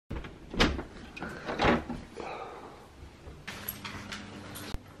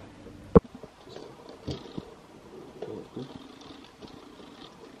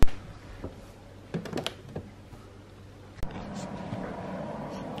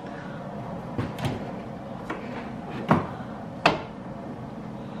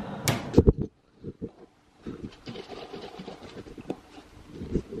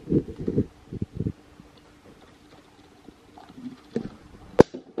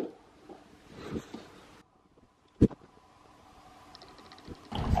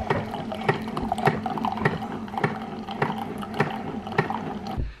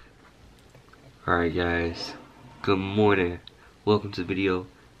Alright guys, good morning. Welcome to the video.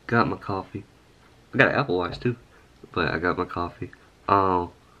 Got my coffee. I got an Apple Watch too, but I got my coffee.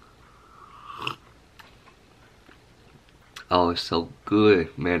 Oh, it's so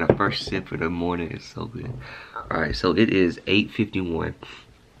good, man. The first sip of the morning is so good. Alright, so it is 8:51.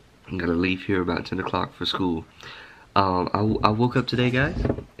 I'm gonna leave here about 10 o'clock for school. I woke up today, guys,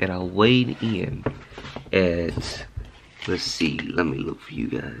 and I weighed in at, let's see, let me look for you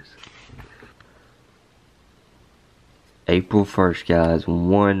guys. April 1st, guys,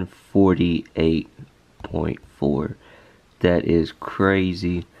 148.4. That is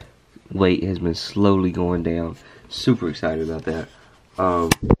crazy. Weight has been slowly going down. Super excited about that.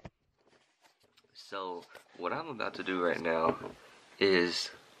 So what I'm about to do right now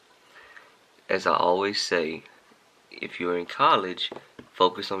is, as I always say, if you're in college,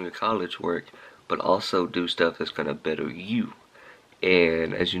 focus on your college work, but also do stuff that's gonna better you.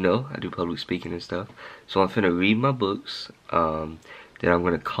 And as you know, I do public speaking and stuff. So I'm finna read my books. Then I'm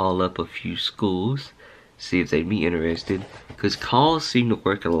gonna call up a few schools, see if they'd be interested. Cause calls seem to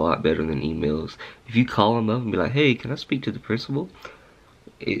work a lot better than emails. If you call them up and be like, "Hey, can I speak to the principal?"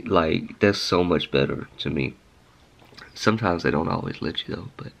 That's so much better to me. Sometimes they don't always let you though,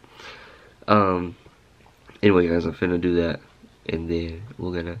 but anyway, guys, I'm finna do that, and then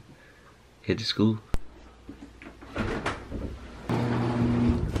we're gonna head to school.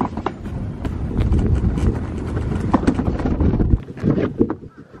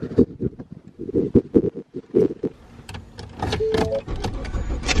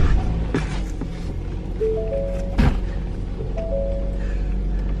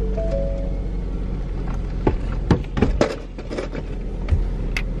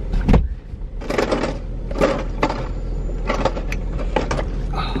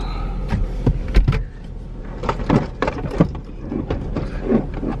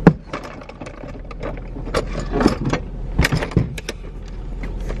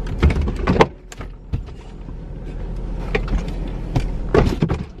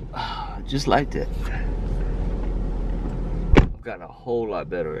 Just like that. I've gotten a whole lot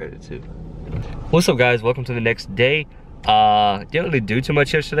better at it too. What's up, guys? Welcome to the next day. Didn't really do too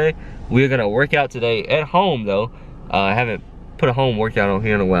much yesterday. We're gonna work out today at home though. I haven't put a home workout on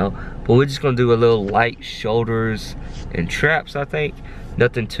here in a while, but we're just gonna do a little light shoulders and traps, I think.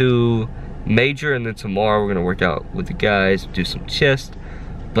 Nothing too major, and then tomorrow we're gonna work out with the guys, do some chest.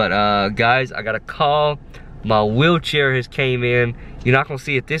 But guys, I got a call. My wheelchair has came in. You're not gonna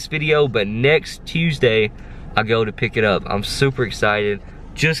see it this video, but next Tuesday I go to pick it up. I'm super excited.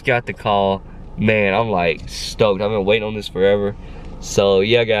 Just got the call. Man, I'm like stoked. I've been waiting on this forever. So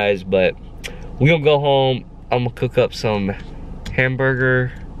yeah, guys, but we're gonna go home. I'm gonna cook up some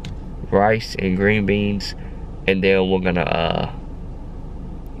hamburger, rice, and green beans, and then we're gonna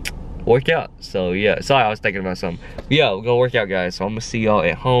work out. So yeah, sorry, I was thinking about something. But yeah, we're gonna work out, guys. So I'm gonna see y'all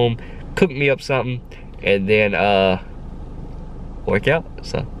at home. Cook me up something, and then work out.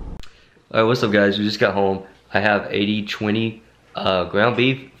 So alright, what's up, guys? We just got home. I have 80-20 ground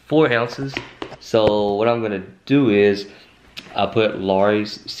beef, 4 ounces. So what I'm gonna do is I put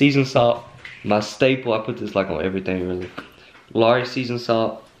Lawry's seasoned salt, my staple. I put this like on everything really. Lawry's seasoned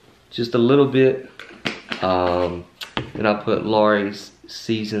salt, just a little bit. And I put Lawry's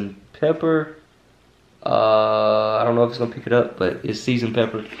seasoned pepper. I don't know if it's gonna pick it up, but it's seasoned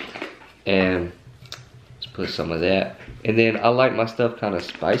pepper. And put some of that, and then I like my stuff kind of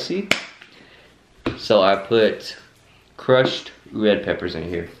spicy, so I put crushed red peppers in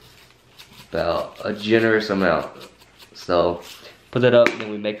here, about a generous amount. So put that up, and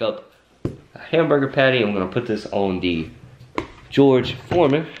then we make up a hamburger patty, and I'm gonna put this on the George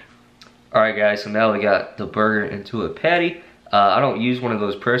Foreman. Alright, guys, so now we got the burger into a patty. I don't use one of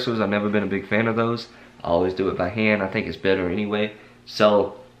those pressers. I've never been a big fan of those. I always do it by hand. I think it's better anyway.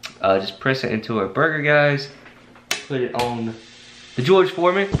 So just press it into a burger, guys. Put it on the George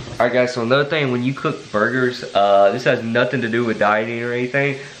Foreman. Alright, guys, so another thing, when you cook burgers, this has nothing to do with dieting or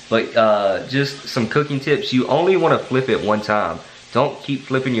anything, but just some cooking tips. You only want to flip it one time. Don't keep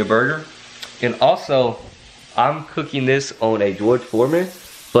flipping your burger. And also, I'm cooking this on a George Foreman,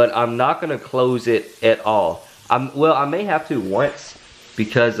 but I'm not going to close it at all. Well, I may have to once,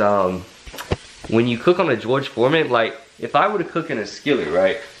 because when you cook on a George Foreman, like if I were to cook in a skillet,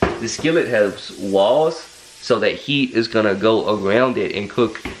 right? The skillet has walls, so that heat is gonna go around it and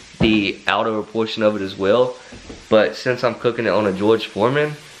cook the outer portion of it as well. But since I'm cooking it on a George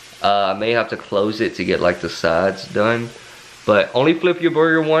Foreman, I may have to close it to get like the sides done. But only flip your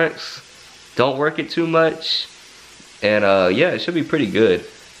burger once. Don't work it too much. And yeah, it should be pretty good.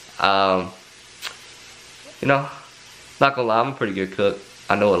 You know, not gonna lie, I'm a pretty good cook.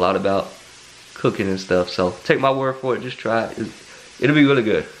 I know a lot about cooking and stuff. So take my word for it, just try it. It'll be really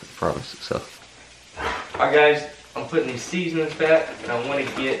good, I promise. So, alright guys, I'm putting these seasonings back, and I want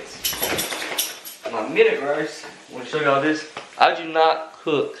to get my minute rice. I want to show y'all this. I do not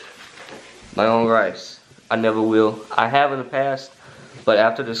cook my own rice. I never will. I have in the past, but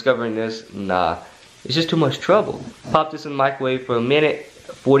after discovering this, nah. It's just too much trouble. Pop this in the microwave for a minute.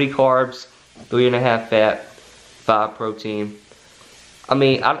 40 carbs, 3.5 fat, 5 protein. I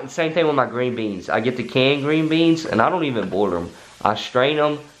mean, same thing with my green beans. I get the canned green beans, and I don't even boil them. I strain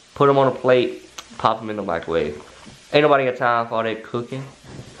them, put them on a plate, pop them in the microwave. Ain't nobody got time for all that cooking.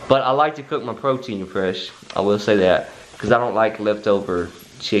 But I like to cook my protein fresh. I will say that. Because I don't like leftover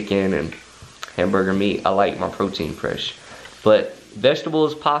chicken and hamburger meat. I like my protein fresh. But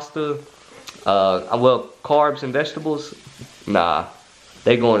vegetables, pasta, well, carbs and vegetables, nah.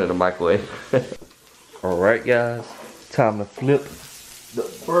 They going in the microwave. Alright guys, time to flip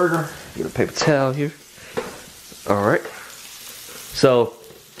the burger. Get a paper towel here. Alright. So,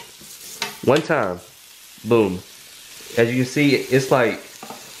 one time, boom. As you can see, it's like,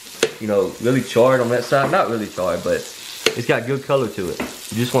 you know, really charred on that side. Not really charred, but it's got good color to it.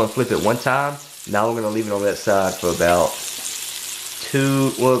 You just want to flip it one time. Now we're going to leave it on that side for about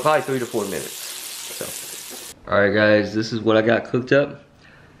probably 3 to 4 minutes. So, alright guys, this is what I got cooked up.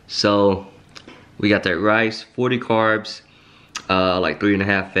 So, we got that rice, 40 carbs, like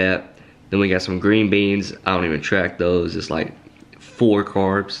 3.5 fat. Then we got some green beans. I don't even track those. It's like 4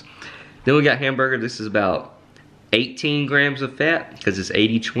 carbs. Then we got hamburger. This is about 18 grams of fat because it's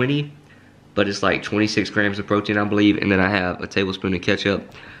 80-20. But it's like 26 grams of protein, I believe. And then I have a tablespoon of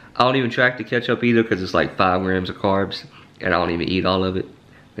ketchup. I don't even track the ketchup either because it's like 5 grams of carbs. And I don't even eat all of it.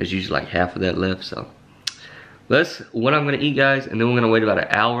 There's usually like half of that left, so. That's what I'm gonna eat, guys. And then we're gonna wait about an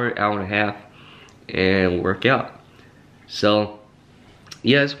hour, hour and a half, and work out. So,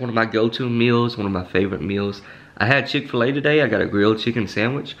 yeah, it's one of my go-to meals, one of my favorite meals. I had Chick-fil-A today. I got a grilled chicken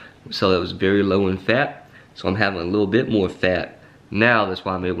sandwich, so that was very low in fat. So I'm having a little bit more fat now. That's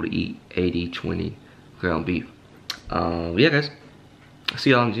why I'm able to eat 80-20 ground beef. Yeah, guys. I'll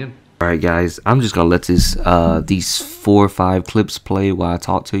see y'all in the gym. Alright, guys. I'm just gonna let this these 4 or 5 clips play while I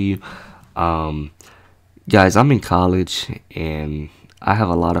talk to you. Guys, I'm in college and I have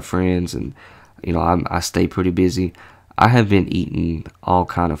a lot of friends, and you know, I stay pretty busy. I have been eating all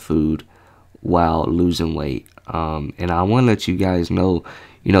kind of food while losing weight, and I want to let you guys know,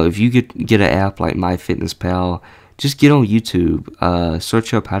 you know, if you get an app like MyFitnessPal, just get on YouTube,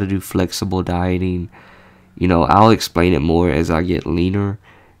 search up how to do flexible dieting. You know, I'll explain it more as I get leaner,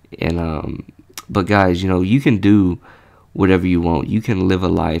 and but guys, you know, you can do whatever you want. You can live a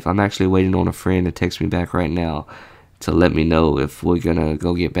life. I'm actually waiting on a friend to text me back right now to let me know if we're gonna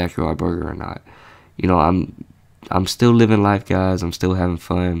go get Backyard Burger or not. You know, I'm still living life, guys. I'm still having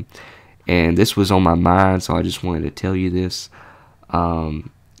fun, and this was on my mind, so I just wanted to tell you this.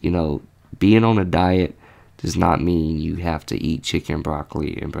 You know, being on a diet does not mean you have to eat chicken,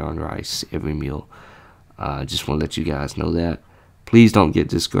 broccoli, and brown rice every meal. Just want to let you guys know that. Please don't get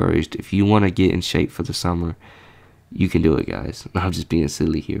discouraged. If you want to get in shape for the summer, you can do it, guys. I'm just being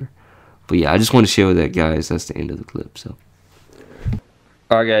silly here. But yeah, I just want to share that, guys. That's the end of the clip. So,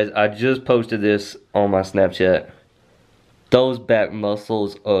 alright guys, I just posted this on my Snapchat. Those back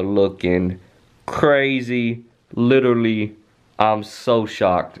muscles are looking crazy. Literally, I'm so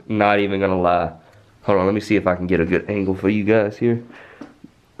shocked. Not even gonna lie. Hold on, let me see if I can get a good angle for you guys here.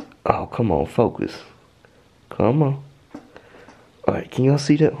 Oh, come on, focus. Come on. Alright, can y'all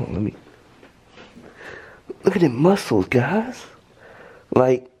see that? Hold on, let me. Look at the muscles, guys.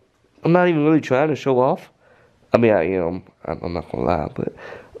 Like, I'm not even really trying to show off. I mean, I am. I'm not gonna lie, but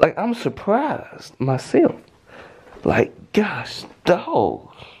like, I'm surprised myself. Like, gosh,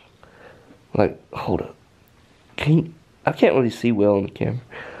 dog. Like, hold up. I can't really see well on the camera.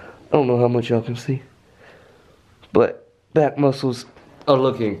 I don't know how much y'all can see, but back muscles are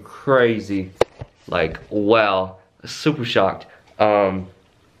looking crazy. Like, wow, super shocked.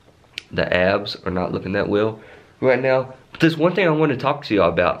 The abs are not looking that well right now. But there's one thing I want to talk to y'all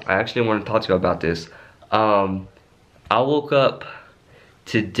about. I actually want to talk to y'all about this. I woke up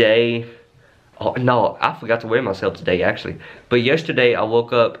today. Oh, no, I forgot to weigh myself today, actually. But yesterday, I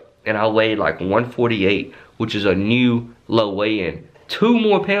woke up and I weighed like 148, which is a new low weigh-in. 2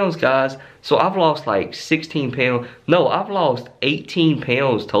 more pounds, guys. So I've lost like 16 pounds. No, I've lost 18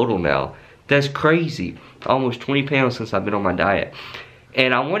 pounds total now. That's crazy. Almost 20 pounds since I've been on my diet.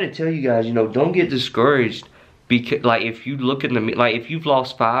 And I want to tell you guys, you know, don't get discouraged, because like if you look in the, like if you've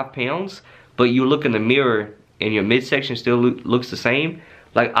lost 5 pounds, but you look in the mirror and your midsection still looks the same.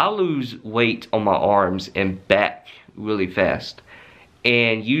 Like, I lose weight on my arms and back really fast.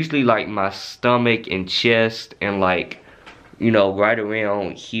 and usually like my stomach and chest and like, you know, right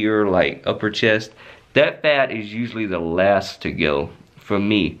around here, like upper chest, that fat is usually the last to go for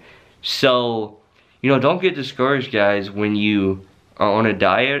me. So, you know, don't get discouraged, guys, when you are on a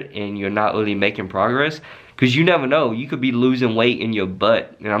diet and you're not really making progress, because you never know. You could be losing weight in your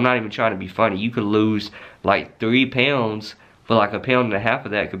butt, and I'm not even trying to be funny. You could lose like 3 pounds, but like 1.5 pounds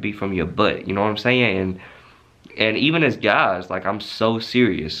of that could be from your butt. You know what I'm saying? And even as guys, like, I'm so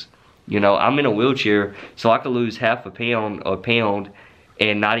serious. You know, I'm in a wheelchair, so I could lose 0.5 pound or a pound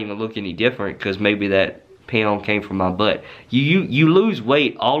and not even look any different, because maybe that pound came from my butt. You lose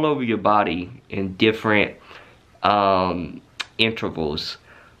weight all over your body in different intervals.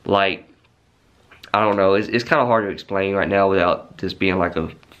 Like, I don't know, it's kind of hard to explain right now without this being like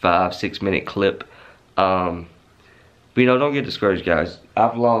a 5-6 minute clip. But you know, don't get discouraged, guys.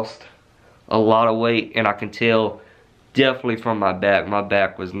 I've lost a lot of weight, and I can tell definitely from my back. My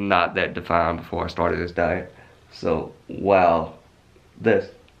back was not that defined before I started this diet. So, wow, that's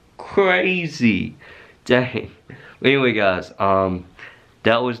crazy. Dang. Anyway, guys,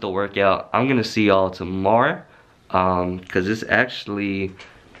 that was the workout. I'm gonna see y'all tomorrow, because it's actually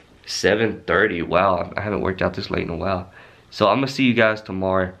 7:30. Wow, I haven't worked out this late in a while. So I'm gonna see you guys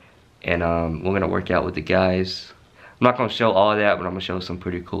tomorrow, and we're gonna work out with the guys. I'm not gonna show all that, but I'm gonna show some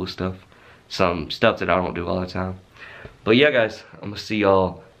pretty cool stuff, some stuff that I don't do all the time. But yeah, guys, I'm gonna see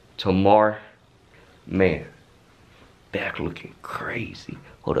y'all tomorrow. Man, back looking crazy.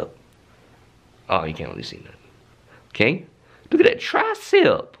 Hold up. Oh, you can't really see nothing. Okay, look at that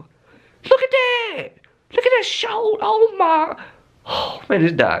tricep. Look at that. Look at that shoulder. Oh my. Oh man,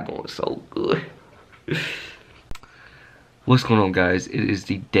 this diet going so good. What's going on, guys? It is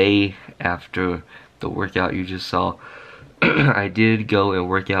the day after the workout you just saw. I did go and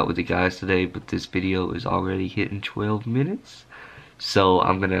work out with the guys today, but this video is already hitting 12 minutes. So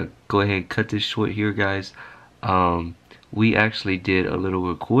I'm gonna go ahead and cut this short here, guys. We actually did a little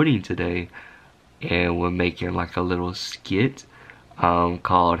recording today, and we're making like a little skit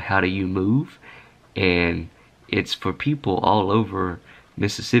called How Do You Move? And it's for people all over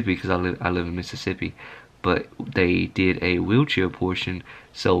Mississippi, because I live in Mississippi. But they did a wheelchair portion,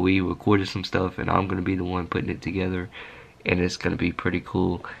 so we recorded some stuff, and I'm gonna be the one putting it together, and it's gonna be pretty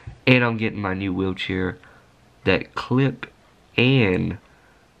cool. And I'm getting my new wheelchair, that clip, and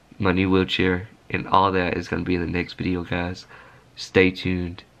my new wheelchair, and all that is gonna be in the next video, guys. Stay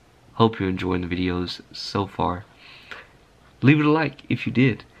tuned. Hope you're enjoying the videos so far. Leave it a like if you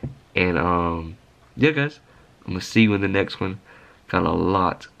did. And yeah, guys, I'm gonna see you in the next one. Got a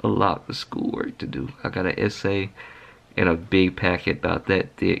lot of schoolwork to do. I got an essay and a big packet about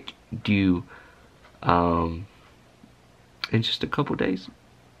that thick due in just a couple days.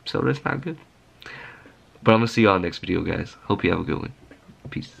 So that's not good. But I'm gonna see y'all next video, guys. Hope you have a good one.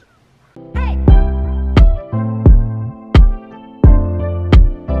 Peace.